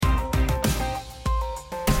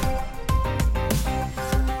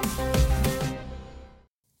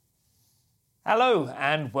Hello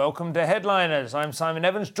and welcome to Headliners. I'm Simon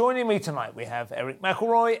Evans. Joining me tonight we have Eric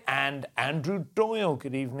McElroy and Andrew Doyle.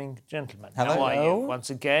 Good evening, gentlemen. Hello. How are you? Once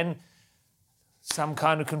again, some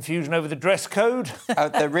kind of confusion over the dress code.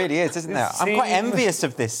 There really is, isn't there? I'm quite envious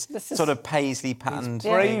of this sort of paisley patterned.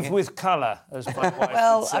 Brave with colour, as my wife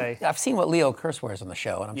would say. I've seen what Leo Kurz wears on the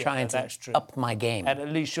show, and I'm trying to up my game. And at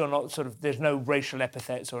least you're not there's no racial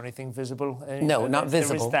epithets or anything visible. No, not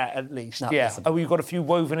visible. There is that at least. Not visible. Oh, you've got a few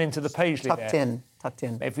woven into the paisley Tucked there. Tucked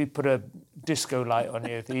in. If we put a disco light on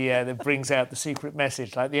you, that brings out the secret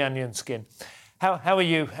message, like the onion skin. How are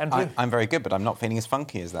you, Andrew? I'm very good, but I'm not feeling as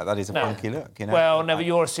funky as that. That is a funky look, you know. Well, no, but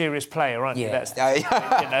you're a serious player, aren't you? That's bland,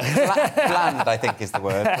 I think, is the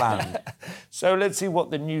word. Bland. So let's see what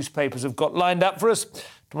the newspapers have got lined up for us.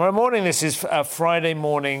 Tomorrow morning, this is Friday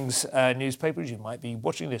morning's newspapers. You might be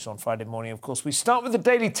watching this on Friday morning, of course. We start with the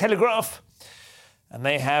Daily Telegraph. And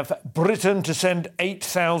they have Britain to send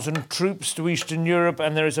 8,000 troops to Eastern Europe.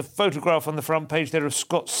 And there is a photograph on the front page there of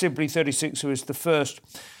Scott Sibley, 36, who is the first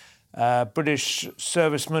British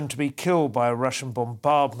serviceman to be killed by a Russian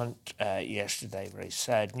bombardment yesterday. Very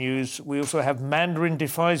sad news. We also have Mandarin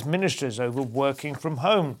defies ministers over working from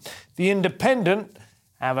home. The Independent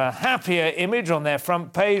have a happier image on their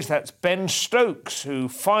front page. That's Ben Stokes, who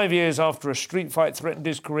 5 years after a street fight threatened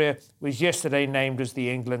his career, was yesterday named as the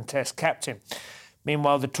England Test captain.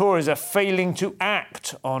 Meanwhile, the Tories are failing to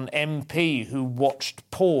act on MP who watched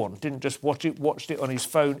porn. Didn't just watch it, watched it on his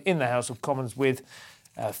phone in the House of Commons with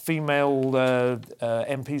female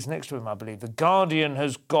MPs next to him, I believe. The Guardian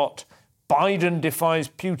has got Biden defies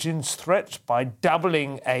Putin's threat by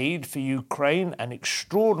doubling aid for Ukraine. An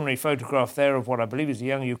extraordinary photograph there of what I believe is a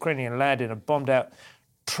young Ukrainian lad in a bombed-out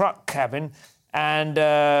truck cabin. And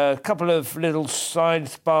a couple of little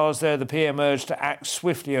sidebars there. The PM urged to act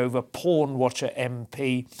swiftly over porn watcher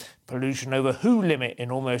MP. Pollution over who limit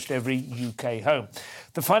in almost every UK home.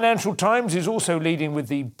 The Financial Times is also leading with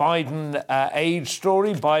the Biden aid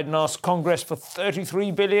story. Biden asked Congress for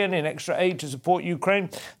 $33 billion in extra aid to support Ukraine.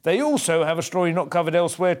 They also have a story not covered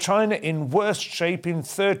elsewhere. China in worst shape in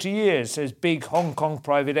 30 years, says big Hong Kong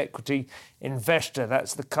private equity investor.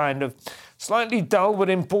 That's the kind of slightly dull but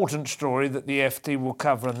important story that the FT will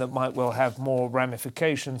cover and that might well have more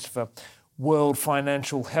ramifications for world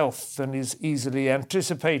financial health than is easily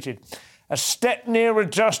anticipated. A step nearer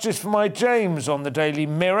justice for my James on the Daily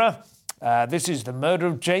Mirror. This is the murder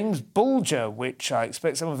of James Bulger, which I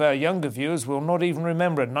expect some of our younger viewers will not even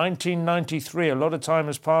remember. 1993, a lot of time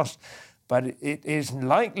has passed, but it is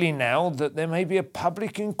likely now that there may be a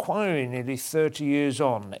public inquiry nearly 30 years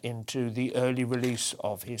on into the early release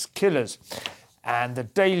of his killers. And the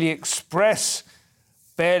Daily Express,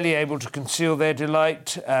 barely able to conceal their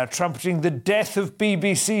delight, trumpeting the death of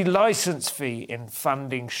BBC licence fee in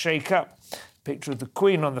funding shake-up. Picture of the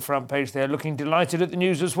Queen on the front page there, looking delighted at the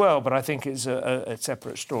news as well, but I think it's a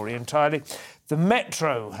separate story entirely. The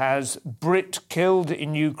Metro has Brit killed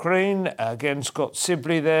in Ukraine. Again, Scott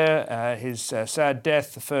Sibley there, his sad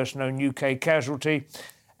death, the first known UK casualty,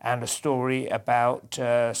 and a story about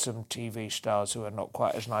some TV stars who are not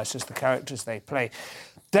quite as nice as the characters they play.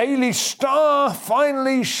 Daily Star,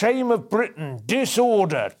 finally, shame of Britain,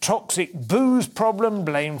 disorder, toxic booze problem,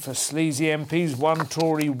 blamed for sleazy MPs. One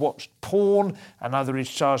Tory watched porn, another is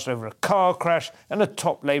charged over a car crash, and a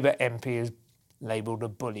top Labour MP is labelled a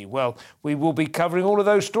bully. Well, we will be covering all of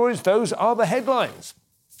those stories. Those are the headlines.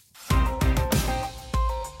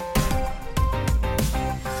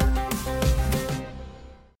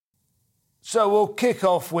 So we'll kick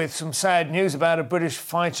off with some sad news about a British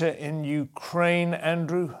fighter in Ukraine.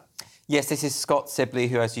 Andrew? Yes, this is Scott Sibley,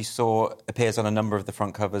 who, as you saw, appears on a number of the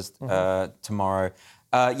front covers tomorrow.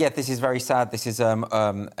 This is very sad. This is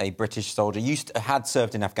a British soldier. Had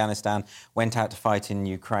served in Afghanistan, went out to fight in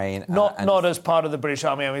Ukraine. Not as part of the British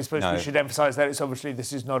Army. I mean, no. We should emphasise that. It's obviously,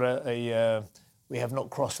 this is not we have not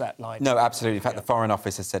crossed that line. No, absolutely. In fact, the Foreign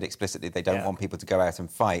Office has said explicitly they don't want people to go out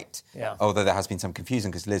and fight, although there has been some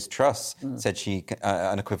confusion because Liz Truss said she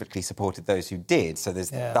unequivocally supported those who did. So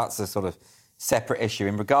that's a sort of separate issue.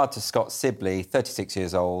 In regard to Scott Sibley, 36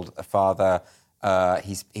 years old, a father,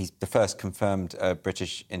 he's the first confirmed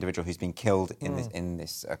British individual who's been killed in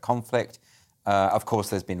this conflict. Of course,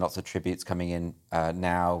 there's been lots of tributes coming in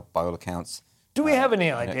now, by all accounts. Do we have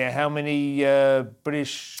any idea how many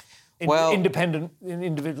British independent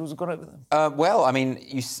individuals have gone over them?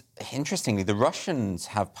 Interestingly, the Russians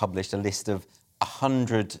have published a list of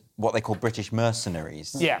 100 what they call British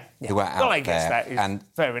mercenaries who are out there. Well, I guess that is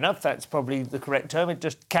fair enough. That's probably the correct term. It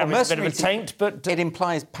just carries a bit of a taint, but... It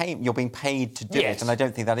implies you're being paid to do it, and I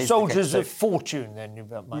don't think that is soldiers of fortune, then.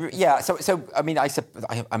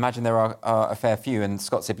 I imagine there are a fair few, and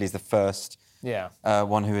Scott Sibley is the first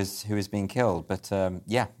one who is being killed. But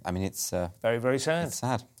I mean, it's very, very sad. It's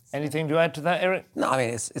sad. Anything to add to that, Eric? No, I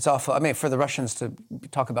mean, it's awful. I mean, for the Russians to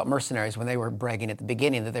talk about mercenaries when they were bragging at the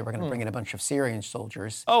beginning that they were going to bring in a bunch of Syrian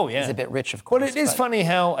soldiers is a bit rich, of course. Well, it is funny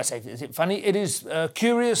how, is it funny? It is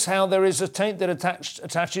curious how there is a taint that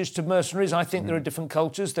attaches to mercenaries. I think there are different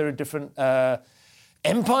cultures, there are different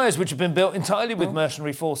empires which have been built entirely with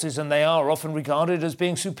mercenary forces, and they are often regarded as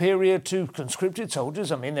being superior to conscripted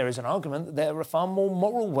soldiers. I mean, there is an argument that they're a far more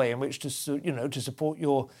moral way in which to support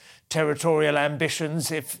your territorial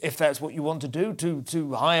ambitions, if that's what you want to do,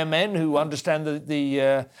 to hire men who understand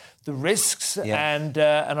the risks and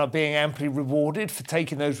are being amply rewarded for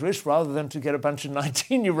taking those risks, rather than to get a bunch of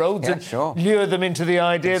 19-year-olds and lure them into the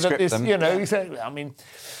idea that this, I mean,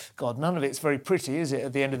 God, none of it's very pretty, is it,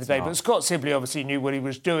 at the end of the day? But Scott Sibley obviously knew what he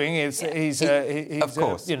was doing. He's of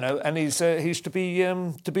course, and he's to be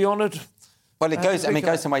honoured. Well, it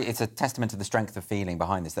goes some way. It's a testament to the strength of feeling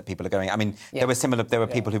behind this that people are going. I mean, there were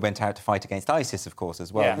people who went out to fight against ISIS, of course,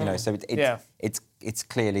 as well. So it's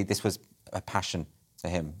clearly this was a passion to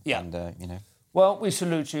him. Yeah. And Well, we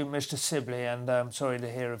salute you, Mr. Sibley, and I'm sorry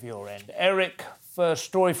to hear of your end. Eric, first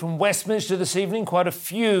story from Westminster this evening. Quite a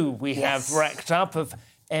few we have racked up of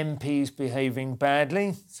MPs behaving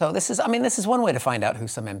badly. So this is one way to find out who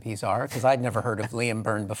some MPs are, because I'd never heard of Liam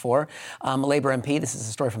Byrne before. A Labour MP, this is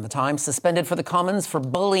a story from The Times, suspended for the Commons for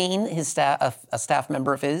bullying his a staff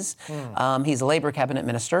member of his. He's a Labour cabinet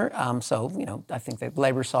minister. I think that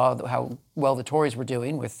Labour saw how well the Tories were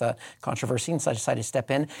doing with controversy and so decided to step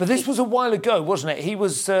in. But this was a while ago, wasn't it? He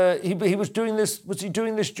was doing this. Was he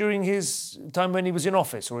doing this during his time when he was in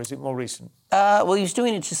office, or is it more recent? Well, he was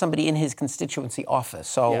doing it to somebody in his constituency office.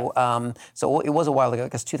 So it was a while ago,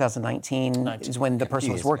 because 2019 is when the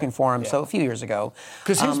person was working for him, so a few years ago.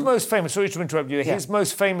 Because his most famous, sorry to interrupt you, his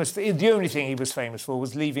most famous, the only thing he was famous for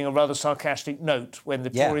was leaving a rather sarcastic note when the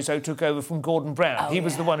Tories took over from Gordon Brown. He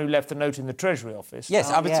was the one who left the note in the Treasury office. Yes,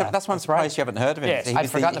 that's why I'm surprised you haven't heard of him. Yes.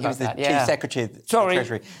 I'd forgotten about that. He was the Chief Secretary of the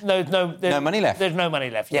Treasury. No money left. There's no money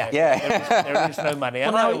left. There is no money.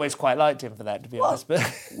 And I always quite liked him for that, to be honest. But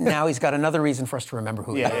now he's got another reason for us to remember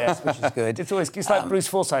who he is, which is good. It's like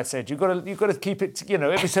Bruce Forsyth said, you've got to keep it,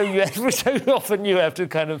 every so often you have to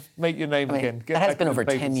kind of make your name again. That has been over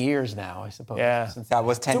 10 years now, I suppose. Yeah. That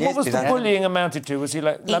was 10 years. What was the bullying amounted to? Was he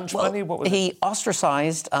like lunch money? What was he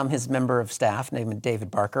ostracized his member of staff named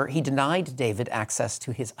David Barker. He denied David access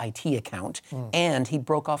to his IT account, and he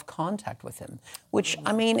broke off contact with him, which,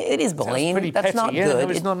 I mean, it is bullying. That's not good. No,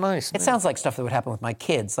 it's not nice. It sounds like stuff that would happen with my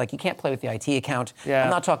kids. Like, you can't play with the IT account. I'm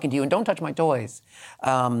not talking to you, and don't touch my toys.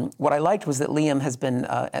 What I liked was that Liam has been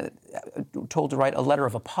told to write a letter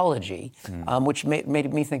of apology, which made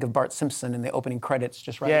me think of Bart Simpson in the opening credits,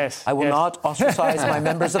 just writing, I will not ostracize my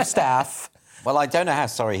members of staff. Well, I don't know how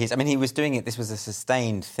sorry he is. I mean, he was doing it. This was a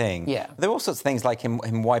sustained thing. Yeah. There were all sorts of things like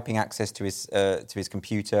him wiping access to his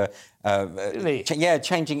computer. Really?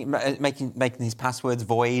 Changing, making his passwords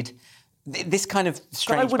void. This kind of strange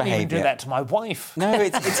behaviour. I wouldn't even do that to my wife. No,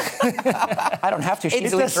 it's I don't have to. She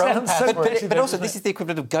deletes her own password. But also, this is the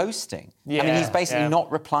equivalent of ghosting. Yeah, I mean, he's basically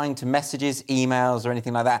not replying to messages, emails, or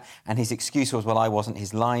anything like that. And his excuse was, well, I wasn't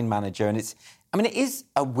his line manager. And it is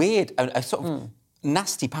a weird, a sort of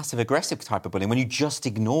nasty passive-aggressive type of bullying when you just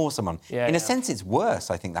ignore someone. In a sense, it's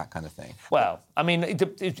worse, I think, that kind of thing. Well, I mean,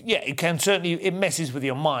 it can certainly, it messes with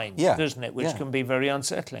your mind, doesn't it? Which can be very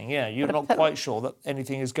unsettling. Yeah, you're not quite sure that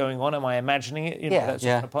anything is going on. Am I imagining it? That's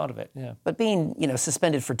kind of part of it. Yeah. But being,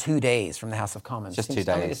 suspended for 2 days from the House of Commons. Just 2 days.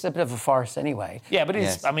 I mean, it's a bit of a farce anyway. Yeah, but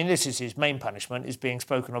this is his main punishment, is being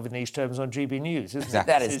spoken of in these terms on GB News, isn't it?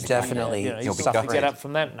 That is definitely... You'll be to get up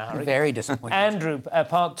from that now. Very disappointing. Andrew,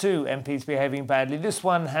 part 2, MPs behaving badly. This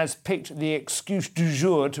one has picked the excuse du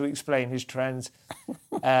jour to explain his trans...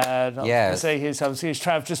 his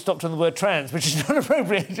Trav just stopped on the word trans, which is not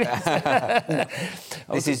appropriate.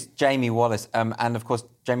 This is Jamie Wallis. And, of course,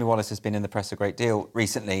 Jamie Wallis has been in the press a great deal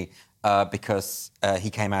recently because he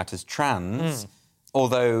came out as trans,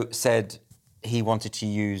 although said he wanted to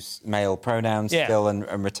use male pronouns still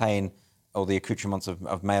and retain all the accoutrements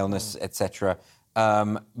of maleness, etc.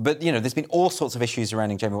 But, there's been all sorts of issues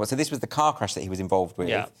surrounding Jamie Wallis. So this was the car crash that he was involved with.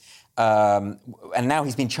 Yeah. And now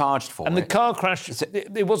he's been charged for it. And the car crash,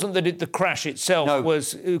 it wasn't that the crash itself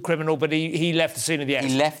was criminal, but he left the scene of the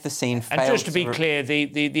accident. He left the scene. And just to be clear,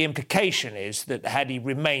 the implication is that had he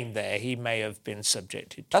remained there, he may have been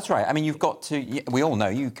subjected. That's right. I mean, you've got to... We all know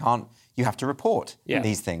you have to report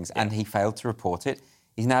these things, and he failed to report it.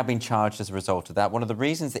 He's now been charged as a result of that. One of the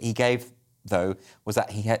reasons that he gave, though, was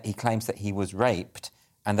that he claims that he was raped,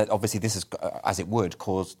 and that obviously this has, as it would,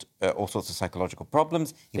 caused all sorts of psychological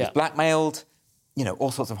problems. He was blackmailed,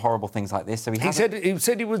 all sorts of horrible things like this. So he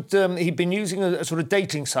said he'd been using a sort of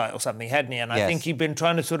dating site or something, hadn't he? And I think he'd been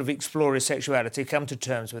trying to sort of explore his sexuality, come to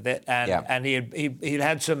terms with it, and he'd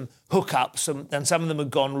had some hookups, and some of them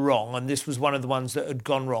had gone wrong, and this was one of the ones that had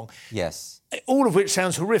gone wrong. Yes. All of which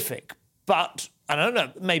sounds horrific, but I don't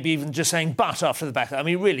know, maybe even just saying "but" after the back. I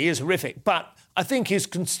mean, it really is horrific. But I think his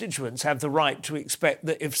constituents have the right to expect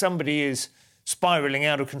that if somebody is spiralling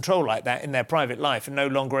out of control like that in their private life and no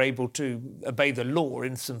longer able to obey the law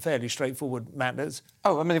in some fairly straightforward matters.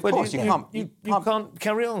 Oh, I mean, of course, you can't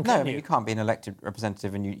carry on, can you? You can't be an elected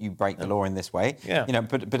representative and you break the law in this way. Yeah.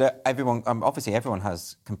 But everyone, obviously everyone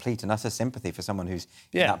has complete and utter sympathy for someone who's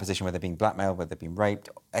in that position, where they're being blackmailed, where they've been raped,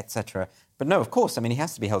 etc. But no, of course, I mean, he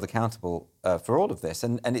has to be held accountable for all of this.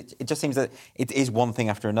 And it just seems that it is one thing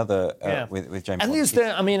after another with Jamie And Wallace. is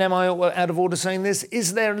there, I mean, am I out of order saying this?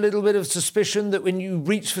 Is there a little bit of suspicion that when you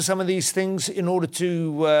reach for some of these things in order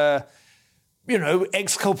to,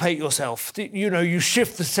 exculpate yourself, you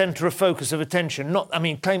shift the centre of focus of attention,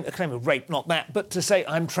 claim of rape, not that, but to say,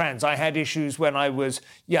 I'm trans, I had issues when I was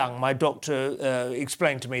young, my doctor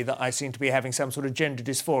explained to me that I seem to be having some sort of gender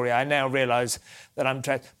dysphoria, I now realise that I'm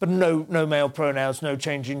trans, but no male pronouns, no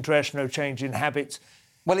change in dress, no change in habits.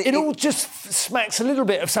 Well, it all just smacks a little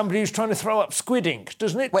bit of somebody who's trying to throw up squid ink,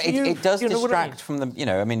 doesn't it? Well, it does distract from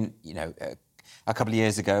the, a couple of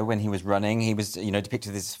years ago when he was running, he was, depicted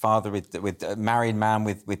as his father with a married man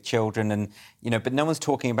with children, and but no one's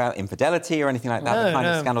talking about infidelity or anything like that. The kind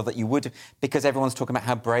of scandal that you would, because everyone's talking about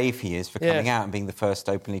how brave he is for coming out and being the first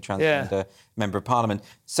openly transgender member of Parliament.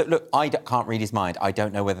 So look, I can't read his mind. I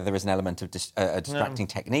don't know whether there is an element of a distracting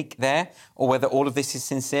technique there, or whether all of this is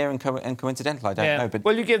sincere and coincidental. I don't know. But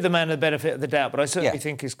well, you give the man the benefit of the doubt, but I certainly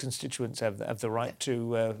think his constituents have the right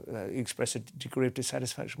to express a degree of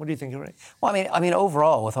dissatisfaction. What do you think, Eric? Well, I mean,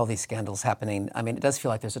 overall, with all these scandals happening, I mean, it does feel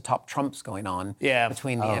like there's a top trumps going on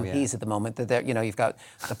between the MPs at the moment. That you've got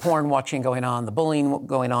the porn watching going on, the bullying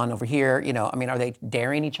going on over here. I mean, are they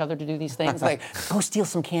daring each other to do these things? Like, go steal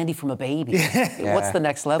some candy from a baby. What's the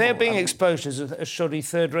next level? They're being exposed as a shoddy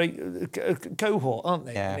third-rate cohort, aren't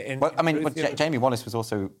they? Yeah. Jamie Wallace was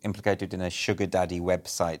also implicated in a sugar daddy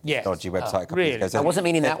website, dodgy website a couple of years ago. So I wasn't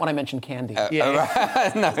meaning that when I mentioned candy. No,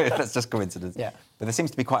 that's just coincidence. Yeah. But there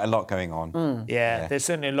seems to be quite a lot going on. Yeah, there's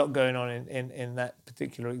certainly a lot going on in that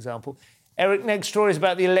particular example. Eric, next story is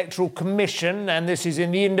about the Electoral Commission, and this is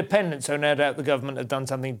in The Independent, so no doubt the government have done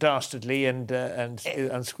something dastardly and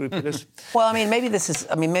unscrupulous. Well, I mean, maybe this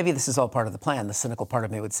is all part of the plan. The cynical part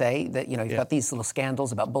of me would say that, you've got these little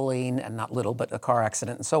scandals about bullying, and not little, but a car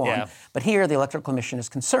accident and so on. But here, the Electoral Commission is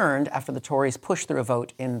concerned after the Tories pushed through a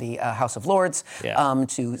vote in the House of Lords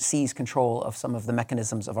to seize control of some of the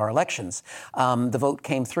mechanisms of our elections. The vote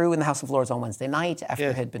came through in the House of Lords on Wednesday night after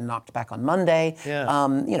it had been knocked back on Monday.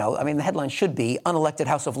 The headline should be, unelected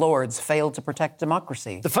House of Lords failed to protect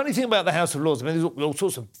democracy. The funny thing about the House of Lords, I mean, there's all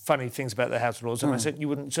sorts of funny things about the House of Lords, and I said you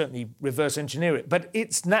wouldn't certainly reverse engineer it, but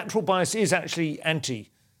its natural bias is actually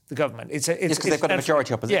anti the government. It's because they've got a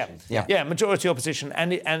majority opposition. Majority opposition,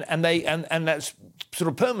 and that's sort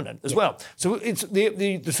of permanent as well. So it's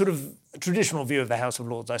the sort of traditional view of the House of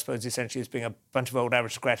Lords, I suppose, essentially as being a bunch of old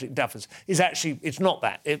aristocratic duffers, is actually, it's not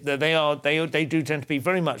that. They do tend to be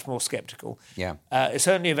very much more sceptical.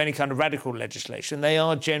 Certainly of any kind of radical legislation. They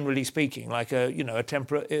are, generally speaking, like a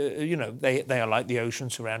temperate. They are like the ocean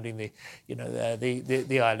surrounding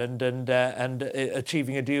the island and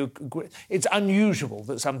achieving a deal. It's unusual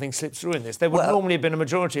that something slips through in this. There would normally have been a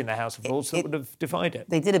majority in the House of Lords that would have defied it.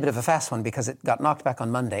 They did a bit of a fast one because it got knocked back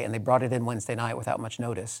on Monday and they brought it in Wednesday night without much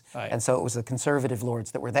notice. And so it was the Conservative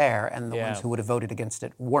Lords that were there, and the ones who would have voted against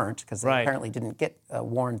it weren't, because they apparently didn't get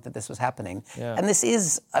warned that this was happening. And this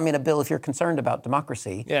is, a bill, if you're concerned about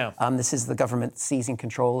democracy, this is the government seizing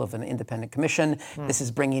control of an independent commission. This is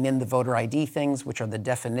bringing in the voter ID things, which are the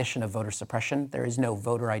definition of voter suppression. There is no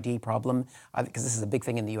voter ID problem, because this is a big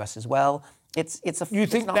thing in the US as well. You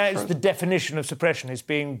think that is the definition of suppression, is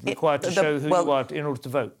being required to show who you are in order to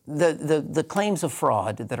vote? The claims of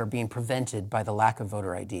fraud that are being prevented by the lack of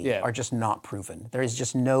voter ID are just not proven. There is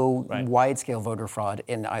just no wide-scale voter fraud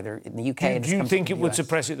in the UK. Do you think it would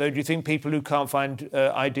suppress it, though? Do you think people who can't find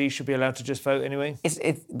ID should be allowed to just vote anyway?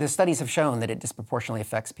 The studies have shown that it disproportionately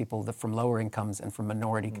affects people from lower incomes and from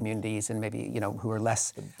minority communities, and maybe who are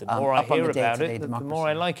less the more I up on hear the about day-to-day it, democracy. the more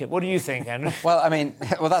I like it. What do you think, Andrew? Well,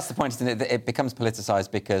 that's the point, isn't it? That it becomes politicised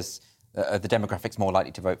because the demographics more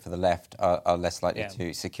likely to vote for the left are less likely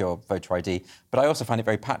to secure voter ID. But I also find it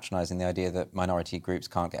very patronising, the idea that minority groups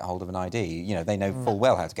can't get hold of an ID. You know, they know full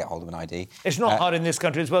well how to get hold of an ID. It's not hard in this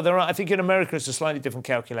country as well. I think in America it's a slightly different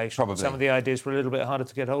calculation. Probably. Some of the IDs were a little bit harder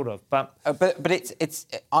to get hold of. But it's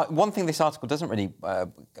one thing this article doesn't really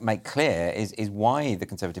make clear is why the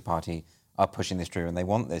Conservative Party are pushing this through, and they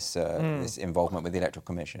want this this involvement with the Electoral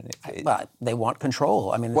Commission. Well, they want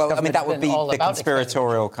control. I mean, that would be the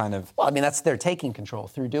conspiratorial kind of. Well, I mean, they're taking control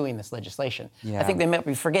through doing this legislation. Yeah. I think they might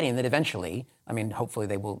be forgetting that eventually, I mean, hopefully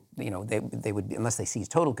they will. You know, they would, unless they seize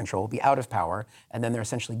total control, be out of power, and then they're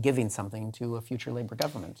essentially giving something to a future Labour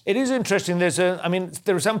government. It is interesting. There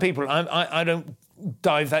are some people. I don't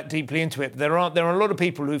dive that deeply into it. There are a lot of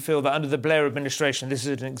people who feel that under the Blair administration, this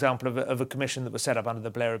is an example of a commission that was set up under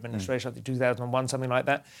the Blair administration, I think 2001, something like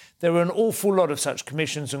that. There were an awful lot of such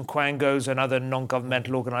commissions and quangos and other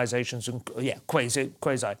non-governmental organisations and quasi,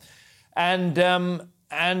 and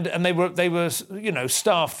they were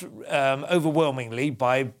staffed overwhelmingly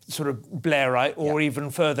by sort of Blairite or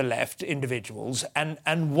even further left individuals,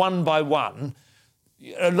 and one by one,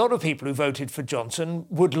 a lot of people who voted for Johnson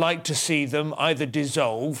would like to see them either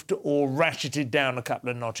dissolved or ratcheted down a couple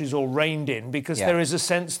of notches or reined in, because there is a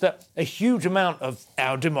sense that a huge amount of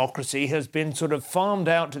our democracy has been sort of farmed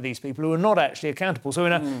out to these people who are not actually accountable. So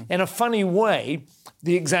in a funny way,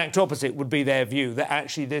 the exact opposite would be their view, that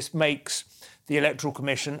actually this makes the Electoral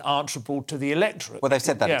Commission answerable to the electorate. Well, they've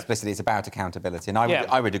said that explicitly. It's about accountability, and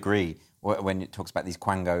I would agree when it talks about these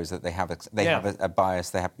quangos that they have a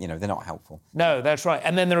bias. They're not helpful. No, that's right.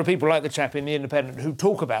 And then there are people like the chap in The Independent who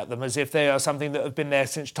talk about them as if they are something that have been there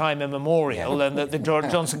since time immemorial, and that the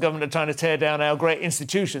Johnson government are trying to tear down our great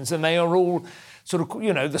institutions, and they are all sort of,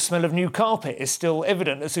 the smell of new carpet is still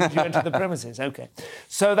evident as soon as you enter the premises. OK.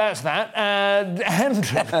 So that's that. And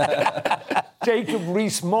Jacob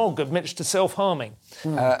Rees-Mogg admits to self-harming.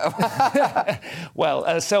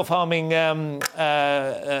 Self-harming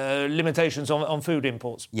limitations on food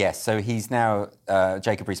imports. Yes, so he's now,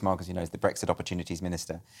 Jacob Rees-Mogg, as you know, is the Brexit Opportunities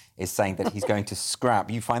Minister, is saying that he's going to scrap.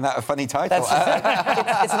 You find that a funny title?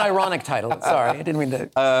 It's an ironic title. Sorry, I didn't mean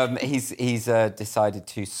to. He's decided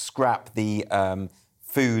to scrap the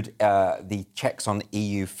the checks on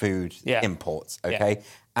EU food imports, OK? Yeah.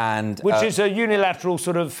 Which is a unilateral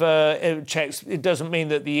sort of checks. It doesn't mean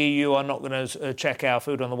that the EU are not going to check our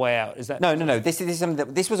food on the way out, is that? No. This is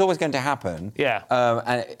something this was always going to happen. Yeah.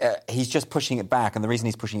 And he's just pushing it back, and the reason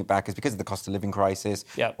he's pushing it back is because of the cost of living crisis,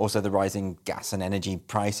 also the rising gas and energy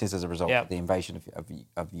prices as a result of the invasion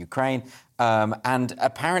of Ukraine. And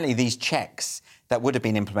apparently these checks that would have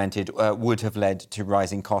been implemented would have led to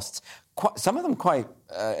rising costs. Some of them quite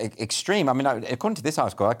extreme. I mean, according to this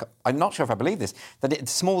article, I'm not sure if I believe this, that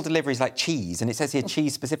small deliveries like cheese, and it says here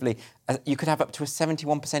cheese specifically, you could have up to a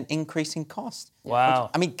 71% increase in cost.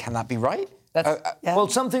 Wow. I mean, can that be right? Well,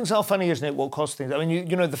 some things are funny, isn't it? What cost things? I mean,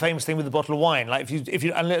 you know the famous thing with the bottle of wine. Like, if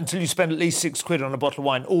you until you spend at least £6 on a bottle of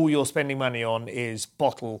wine, all you're spending money on is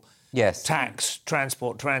bottle. Yes. Tax,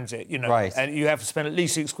 transport, transit, Right. And you have to spend at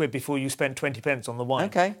least £6 before you spend 20 pence on the wine.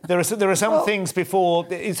 OK. There are some things before.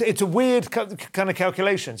 It's a weird kind of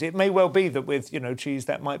calculations. It may well be that with, cheese,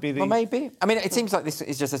 that might be the... Well, maybe. I mean, it seems like this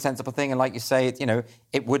is just a sensible thing. And like you say,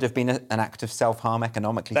 it would have been an act of self-harm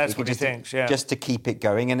economically. That's what he thinks, Just to keep it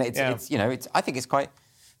going. And I think it's quite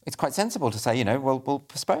sensible to say, we'll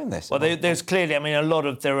postpone this. Well, there's clearly,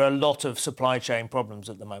 there are a lot of supply chain problems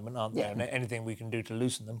at the moment, aren't there? And anything we can do to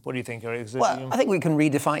loosen them. What do you think, Eric? Well, I think we can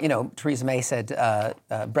redefine, Theresa May said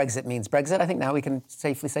Brexit means Brexit. I think now we can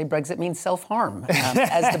safely say Brexit means self-harm,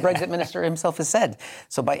 as the Brexit minister himself has said.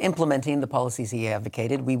 So by implementing the policies he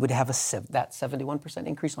advocated, we would have that 71%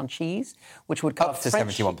 increase on cheese, which would up to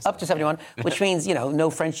 71%. Up to 71%, which means, no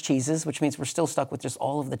French cheeses, which means we're still stuck with just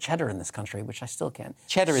all of the cheddar in this country, which I still can't.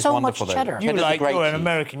 Cheddar is so wonderful, much cheddar. You're an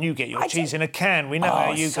American. You get your cheese in a can. We know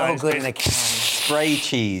how you so guys good do. in a can. Spray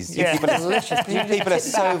cheese. Yeah. It's delicious. You people are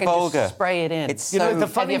so vulgar. Spray it in. It's so... the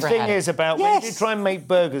funny thing is about when you try and make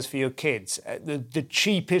burgers for your kids, the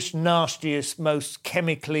cheapest, nastiest, most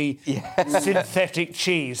chemically synthetic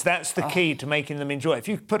cheese, that's the key to making them enjoy it. If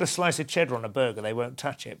you put a slice of cheddar on a burger, they won't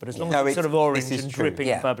touch it. But as long as it's sort of orange and dripping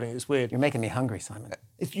and bubbling, it's weird. You're making me hungry, Simon.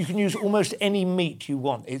 You can use almost any meat you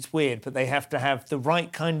want. It's weird, but they have to have the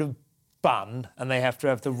right kind of bun and they have to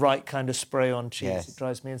have the right kind of spray on cheese. It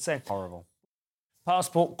drives me insane. Horrible.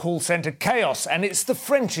 Passport call centre chaos, and it's the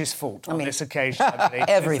French's fault on this occasion, I believe.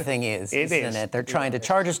 Everything isn't it? They're trying to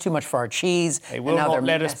charge us too much for our cheese. They will not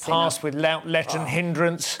let us pass without let and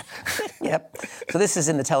hindrance. Yep. So this is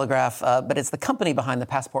in the Telegraph, but it's the company behind the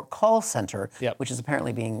Passport call centre, which is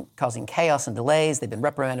apparently causing chaos and delays. They've been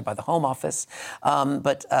reprimanded by the Home Office,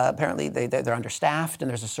 but apparently they're understaffed,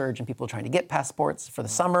 and there's a surge in people trying to get passports for the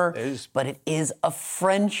summer. But it is a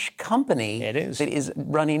French company. It is. That is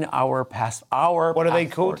running our passport. What are they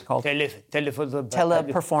called? Teleperformance.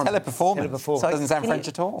 Teleperformance. So doesn't sound French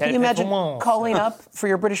at all. Can you imagine calling up for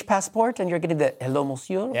your British passport and you're getting the hello,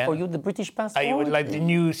 monsieur, for you, the British passport? You would like the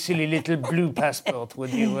new silly little blue passport,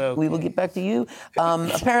 would you? Okay. We will get back to you.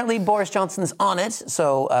 Apparently, Boris Johnson's on it,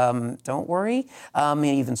 so don't worry.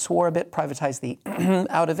 He even swore a bit, privatized the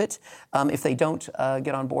out of it if they don't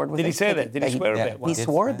get on board with it. Did he say that? Did he swear a bit? He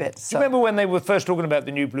swore a bit. Do you remember when they were first talking about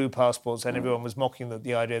the new blue passports and everyone was mocking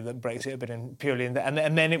the idea that Brexit had been purely in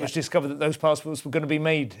and then it was discovered that those passports were going to be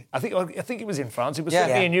made. I think it was in France. It was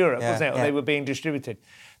certainly in Europe, wasn't it? Or they were being distributed.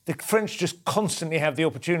 The French just constantly have the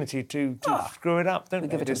opportunity to screw it up, don't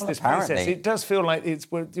they? This process. It does feel like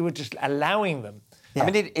we're just allowing them. Yeah. I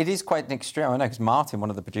mean, it is quite an extreme. I know because Martin, one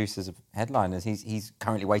of the producers of Headliners, he's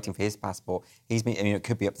currently waiting for his passport. It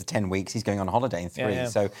could be up to 10 weeks. He's going on holiday in 3,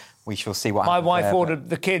 so we shall see what happens. My wife ordered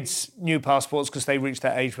the kids new passports because they reached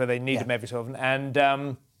that age where they need them every so often,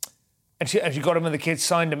 and she got them and the kids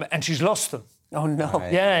signed them, and she's lost them. Oh, no.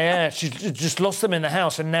 Right. Yeah. She just lost them in the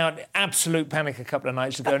house, and now absolute panic a couple of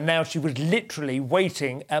nights ago. Now she was literally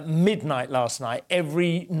waiting at midnight last night.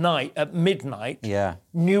 Every night at midnight,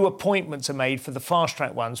 new appointments are made for the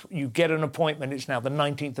fast-track ones. You get an appointment. It's now the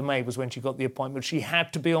 19th of May was when she got the appointment. She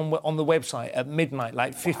had to be on the website at midnight,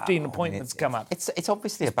 like 15 appointments come up. It's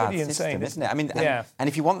obviously a bad system, isn't it? I mean, and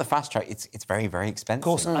if you want the fast-track, it's very, very expensive. Of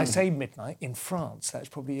course, I say midnight. In France, that's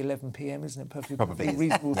probably 11 p.m, isn't it? Perfectly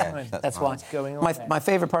reasonable time. That's why. My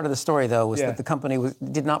favourite part of the story, though, was that the company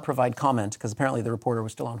did not provide comment because apparently the reporter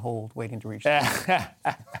was still on hold waiting to reach them.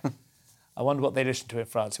 I wonder what they listened to in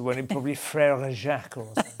France. It weren't probably Frère Jacques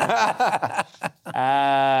or something.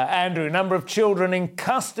 Andrew, number of children in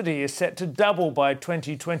custody is set to double by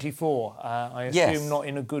 2024. I assume not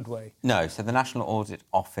in a good way. No, so the National Audit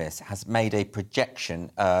Office has made a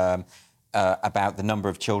projection about the number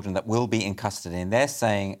of children that will be in custody. And they're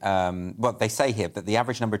saying, they say here that the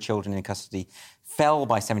average number of children in custody fell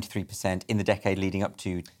by 73% in the decade leading up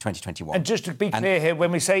to 2021. And just to be clear here,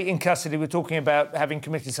 when we say in custody, we're talking about having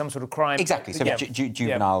committed some sort of crime. Exactly, so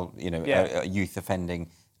juvenile, youth offending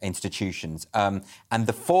institutions. And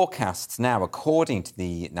the forecasts now, according to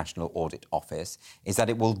the National Audit Office, is that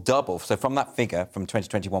it will double. So from that figure from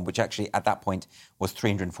 2021, which actually at that point was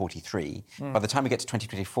 343, by the time we get to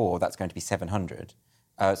 2024, that's going to be 700.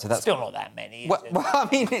 So that's still not that many. Well, I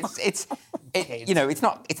mean, it's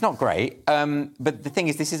not great. But the thing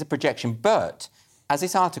is, this is a projection. But as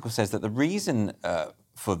this article says, that the reason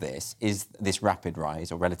for this is this rapid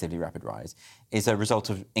rise, or relatively rapid rise, is a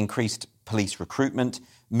result of increased police recruitment,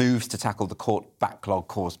 moves to tackle the court backlog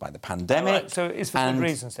caused by the pandemic. Right, so it's for good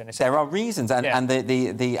reasons then. There are reasons, and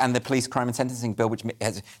the police crime and sentencing bill, which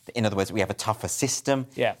has, in other words, we have a tougher system.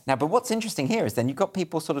 Yeah. Now, but what's interesting here is then you've got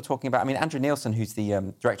people sort of talking about. I mean, Andrew Nielsen, who's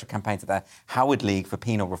the director of campaigns at the Howard League for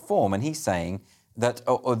Penal Reform, and he's saying that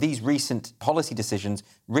these recent policy decisions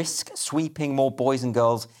risk sweeping more boys and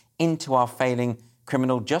girls into our failing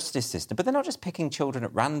criminal justice system. But they're not just picking children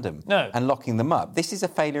at random and locking them up. This is a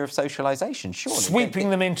failure of socialisation, surely. Sweeping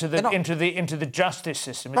them into the justice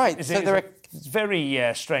system. Right. It's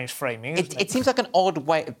very strange framing, isn't it? It seems like an odd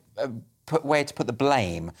way to put the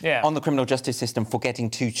blame on the criminal justice system for getting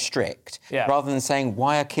too strict, rather than saying,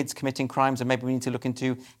 why are kids committing crimes, and maybe we need to look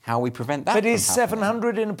into how we prevent that. But is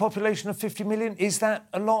 700 in a population of 50 million, is that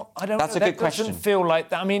a lot? I don't know. That's a good question. That doesn't feel like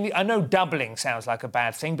that. I mean, I know doubling sounds like a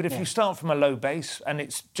bad thing, but if you start from a low base and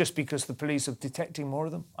it's just because the police are detecting more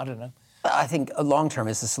of them, I don't know. I think long-term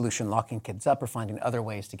is the solution, locking kids up or finding other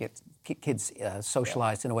ways to get kids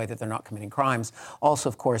socialised in a way that they're not committing crimes. Also,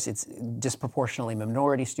 of course, it's disproportionately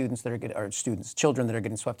minority students that are children that are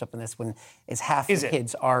getting swept up in this. When it's half the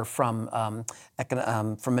kids are from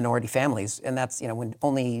minority families, and that's when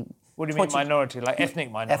only. What do you mean minority? Like ethnic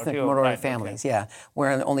minority? Ethnic minority families,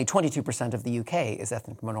 where only 22% of the UK is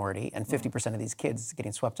ethnic minority, and 50% of these kids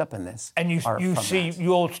getting swept up in this. And you're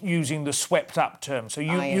using the swept up term, so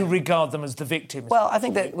you regard them as the victims. Well, I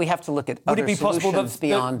think that we have to look at other solutions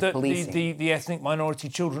beyond policing. The ethnic minority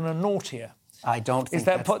children are naughtier? I don't think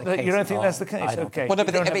that's the case. You don't think that's the case? Okay. Well, no,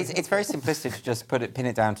 but it's very simplistic to just pin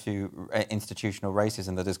it down to institutional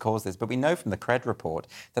racism that has caused this. But we know from the CRED report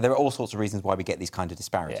that there are all sorts of reasons why we get these kind of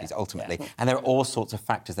disparities, ultimately. Yeah. And there are all sorts of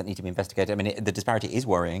factors that need to be investigated. I mean, the disparity is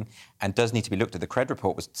worrying and does need to be looked at. The CRED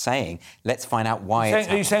report was saying, let's find out why it's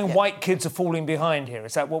happening. Are you saying white kids are falling behind here?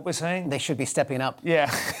 Is that what we're saying? They should be stepping up.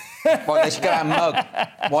 Yeah. Well, they should go out and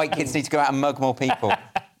mug. White kids need to go out and mug more people.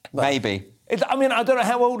 Maybe. I mean, I don't know,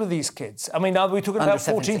 how old are these kids? I mean, are we talking under about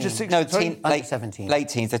 14 to 16? No, late 17. Late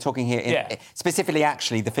teens. They're talking here, specifically,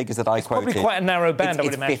 actually, the figures that I quoted. Probably quite a narrow band, I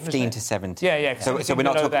would imagine. 15 to 17. Yeah. So we're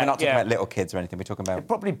not talking about little kids or anything. We're talking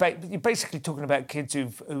about... You're basically talking about kids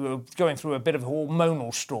who are going through a bit of a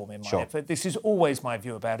hormonal storm in my head. But this is always my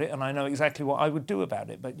view about it, and I know exactly what I would do about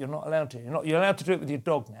it, but you're not allowed to. You're allowed to do it with your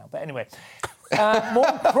dog now. But anyway...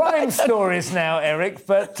 more crime stories now, Eric,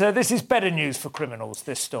 but this is better news for criminals,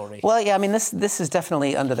 this story. Well, yeah, I mean, this is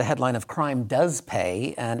definitely under the headline of crime does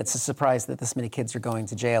pay, and it's a surprise that this many kids are going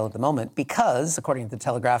to jail at the moment because, according to the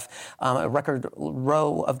Telegraph, a record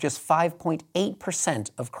row of just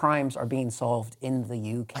 5.8% of crimes are being solved in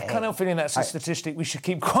the UK. I can't help feeling that's a statistic we should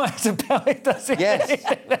keep quiet about, it, does it? Yes.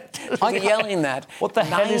 I'm yelling that. What the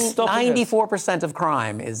hell is stopping 94% of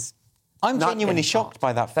crime is... I'm genuinely shocked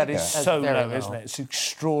by that figure. That is so low, isn't it? It's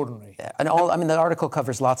extraordinary. Yeah. And the article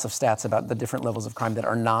covers lots of stats about the different levels of crime that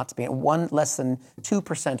are not being... less than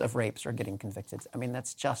 2% of rapes are getting convicted. I mean,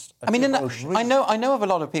 that's just... I know of a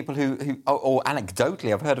lot of people who or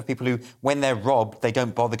anecdotally, I've heard of people who, when they're robbed, they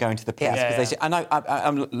don't bother going to the police. They say, and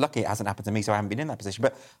I'm lucky it hasn't happened to me, so I haven't been in that position,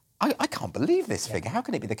 but I can't believe this figure. How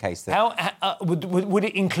can it be the case that... Would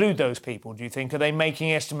it include those people, do you think? Are they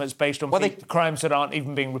making estimates based on crimes that aren't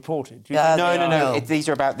even being reported? No. These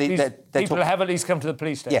are about... People have at least come to the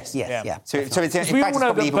police station. Yes. So it's we all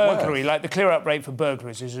know that burglary, like the clear-up rate for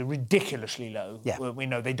burglaries, is ridiculously low. Yeah. We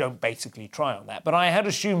know they don't basically try on that. But I had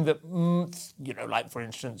assumed that, like, for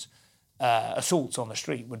instance, assaults on the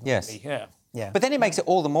street would be... Yeah. But then it makes it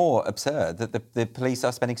all the more absurd that the police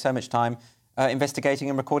are spending so much time investigating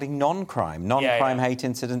and recording non-crime hate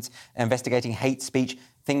incidents, investigating hate speech,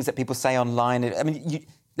 things that people say online. I mean,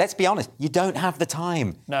 let's be honest, you don't have the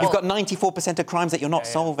time. No. You've got 94% of crimes that you're not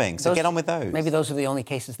solving, so get on with those. Maybe those are the only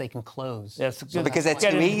cases they can close. Yes, because they're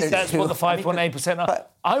too easy. That's what the 5.8% are.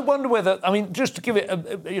 But I wonder whether, I mean, just to give it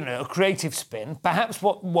a creative spin, perhaps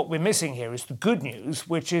what we're missing here is the good news,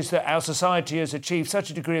 which is that our society has achieved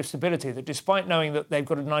such a degree of stability that despite knowing that they've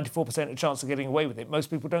got a 94% chance of getting away with it,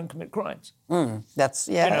 most people don't commit crimes. That's,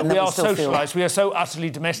 we are socialised, we are so utterly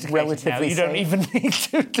domesticated now, you don't even need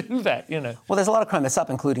to do that, Well, there's a lot of crime that's up,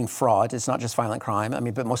 including fraud. It's not just violent crime. I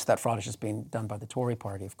mean, but most of that fraud is just being done by the Tory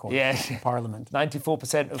party, of course, in Parliament.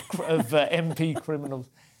 94% of MP criminals.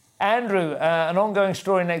 Andrew, an ongoing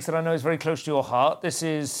story next that I know is very close to your heart. This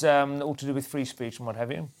is all to do with free speech and what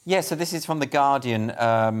have you. Yeah, so this is from The Guardian.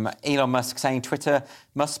 Elon Musk saying Twitter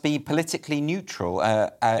must be politically neutral.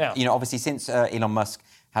 Obviously, since Elon Musk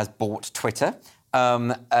has bought Twitter,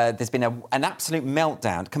 there's been an absolute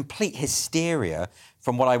meltdown, complete hysteria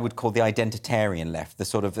from what I would call the identitarian left, the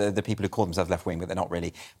sort of the people who call themselves left-wing, but they're not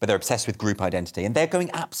really, but they're obsessed with group identity. And they're going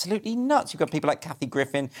absolutely nuts. You've got people like Kathy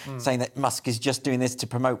Griffin saying that Musk is just doing this to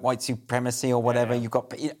promote white supremacy or whatever. You've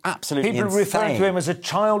got absolutely people insane. referring to him as a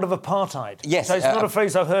child of apartheid. Yes. So it's not a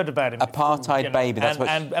phrase I've heard about him. Apartheid baby. That's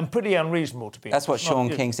and pretty unreasonable, to be honest. That's what Sean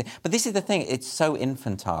King said. But this is the thing. It's so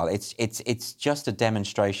infantile. It's just a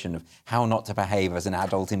demonstration of how not to behave as an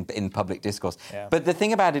adult in public discourse. Yeah. But the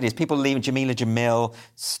thing about it is people leave Jamila Jamil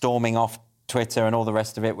storming off Twitter and all the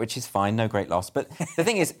rest of it, which is fine, no great loss. But the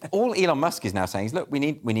thing is, all Elon Musk is now saying is, look, we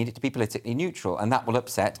need it to be politically neutral, and that will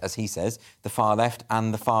upset, as he says, the far left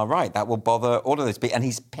and the far right. That will bother all of those people. And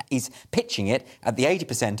he's pitching it at the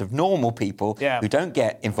 80% of normal people who don't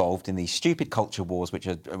get involved in these stupid culture wars, which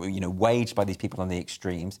are waged by these people on the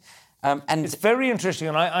extremes. And it's very interesting,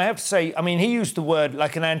 and I have to say, I mean, he used the word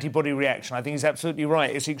like an antibody reaction. I think he's absolutely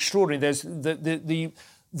right. It's extraordinary. There's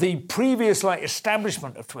the previous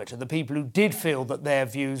establishment of Twitter, the people who did feel that their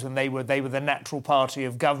views and they were the natural party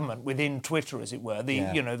of government within Twitter, as it were,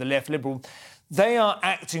 the left liberal. They are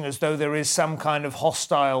acting as though there is some kind of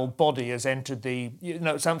hostile body has entered the,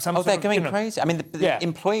 some. Oh, they're going crazy. I mean, the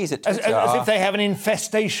employees at Twitter as if they have an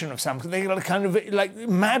infestation of something. They're kind of like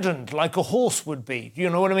maddened, like a horse would be. You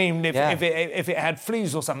know what I mean? If it had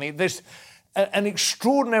fleas or something. There's an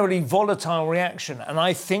extraordinarily volatile reaction, and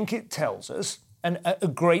I think it tells us a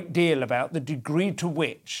great deal about the degree to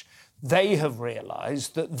which they have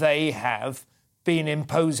realised that they have been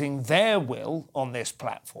imposing their will on this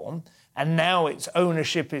platform, and now its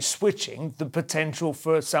ownership is switching, the potential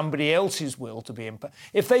for somebody else's will to be imposed.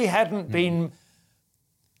 If they hadn't been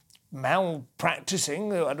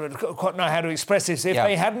malpracticing, I don't quite know how to express this, if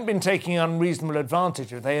they hadn't been taking unreasonable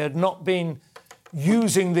advantage, if they had not been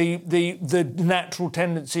using the natural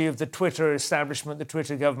tendency of the Twitter establishment, the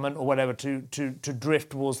Twitter government or whatever, to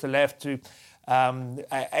drift towards the left, to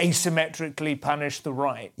asymmetrically punish the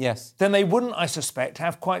right, then they wouldn't, I suspect,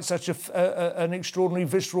 have quite such an extraordinary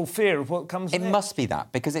visceral fear of what comes next. It must be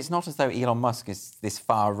that, because it's not as though Elon Musk is this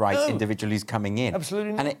far-right individual who's coming in.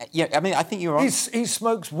 Absolutely not. And I think you're on. He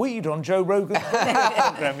smokes weed on Joe Rogan's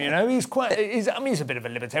program, He's he's a bit of a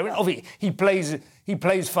libertarian. Obviously, he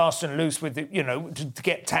plays fast and loose with, to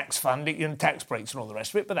get tax funding and tax breaks and all the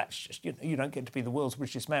rest of it, but that's just, you don't get to be the world's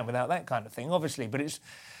richest man without that kind of thing, obviously, but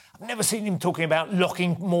I've never seen him talking about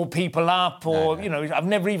locking more people up or, I've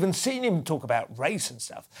never even seen him talk about race and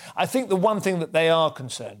stuff. I think the one thing that they are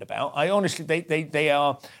concerned about, they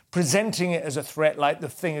are presenting it as a threat, like the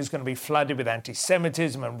thing is going to be flooded with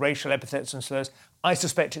anti-Semitism and racial epithets and slurs. I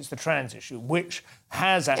suspect it's the trans issue, which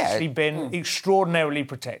has actually been extraordinarily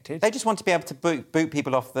protected. They just want to be able to boot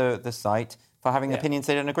people off the site for having opinions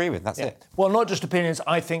they don't agree with. That's it. Well, not just opinions,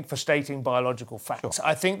 I think for stating biological facts. Sure.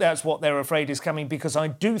 I think that's what they're afraid is coming, because I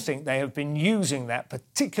do think they have been using that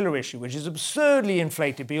particular issue, which is absurdly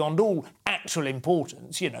inflated beyond all actual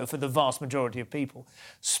importance, for the vast majority of people,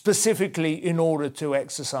 specifically in order to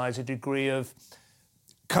exercise a degree of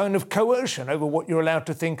kind of coercion over what you're allowed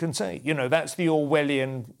to think and say. That's the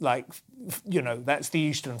Orwellian, that's the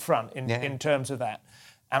Eastern Front in terms of that.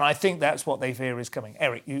 And I think that's what they fear is coming.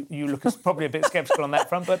 Eric, you look probably a bit sceptical on that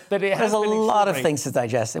front, but it has There's a lot of things to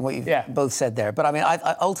digest in what you've both said there. But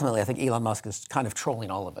I ultimately, I think Elon Musk is kind of trolling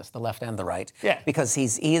all of us, the left and the right, because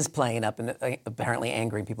he is playing up and apparently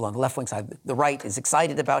angering people on the left-wing side. The right is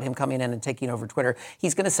excited about him coming in and taking over Twitter.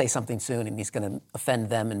 He's going to say something soon, and he's going to offend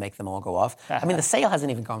them and make them all go off. The sale hasn't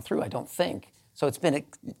even gone through, I don't think. So it's been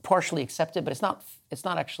partially accepted, but it's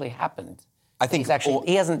not actually happened. I think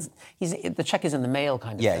the check is in the mail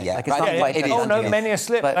kind of thing. Yeah. Like it's not like many a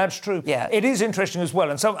slip. That's true. Yeah. It is interesting as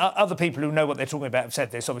well, and some other people who know what they're talking about have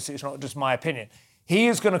said this. Obviously, it's not just my opinion. He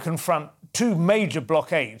is going to confront two major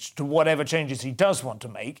blockades to whatever changes he does want to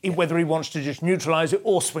make, whether he wants to just neutralise it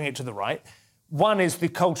or swing it to the right. One is the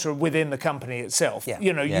culture within the company itself.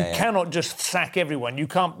 You cannot just sack everyone. You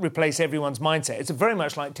can't replace everyone's mindset. It's very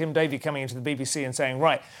much like Tim Davie coming into the BBC and saying,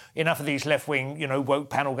 right, enough of these left-wing, woke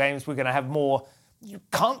panel games. We're going to have more. You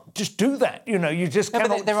can't just do that. You just cannot.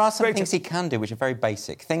 But there are some things he can do which are very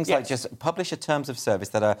basic. Things like just publish a terms of service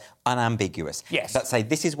that are unambiguous. Yes. That say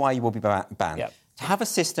this is why you will be banned. Yep. Have a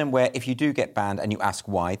system where if you do get banned and you ask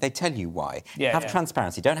why, they tell you why. Have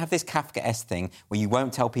transparency. Don't have this Kafka-esque thing where you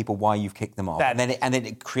won't tell people why you've kicked them off. And then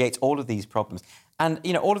it creates all of these problems. And,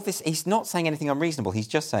 all of this, he's not saying anything unreasonable. He's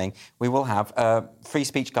just saying we will have free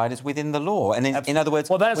speech guidance within the law. And in other words...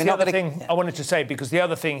 Well, that's the other thing I wanted to say, because the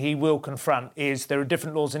other thing he will confront is there are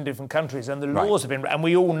different laws in different countries, and the laws have been... And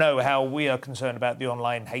we all know how we are concerned about the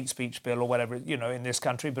online hate speech bill or whatever, in this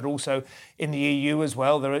country, but also in the EU as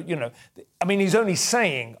well. There are, he's only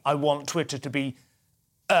saying, I want Twitter to be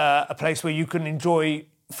a place where you can enjoy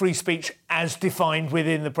free speech as defined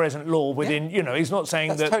within the present law, he's not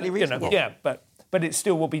saying that's totally reasonable. But it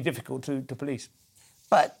still will be difficult to police.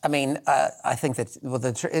 But, I think that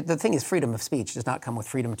the thing is freedom of speech does not come with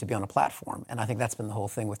freedom to be on a platform. And I think that's been the whole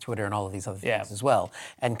thing with Twitter and all of these other things as well.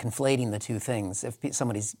 And conflating the two things. If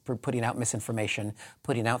somebody's putting out misinformation,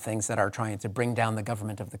 putting out things that are trying to bring down the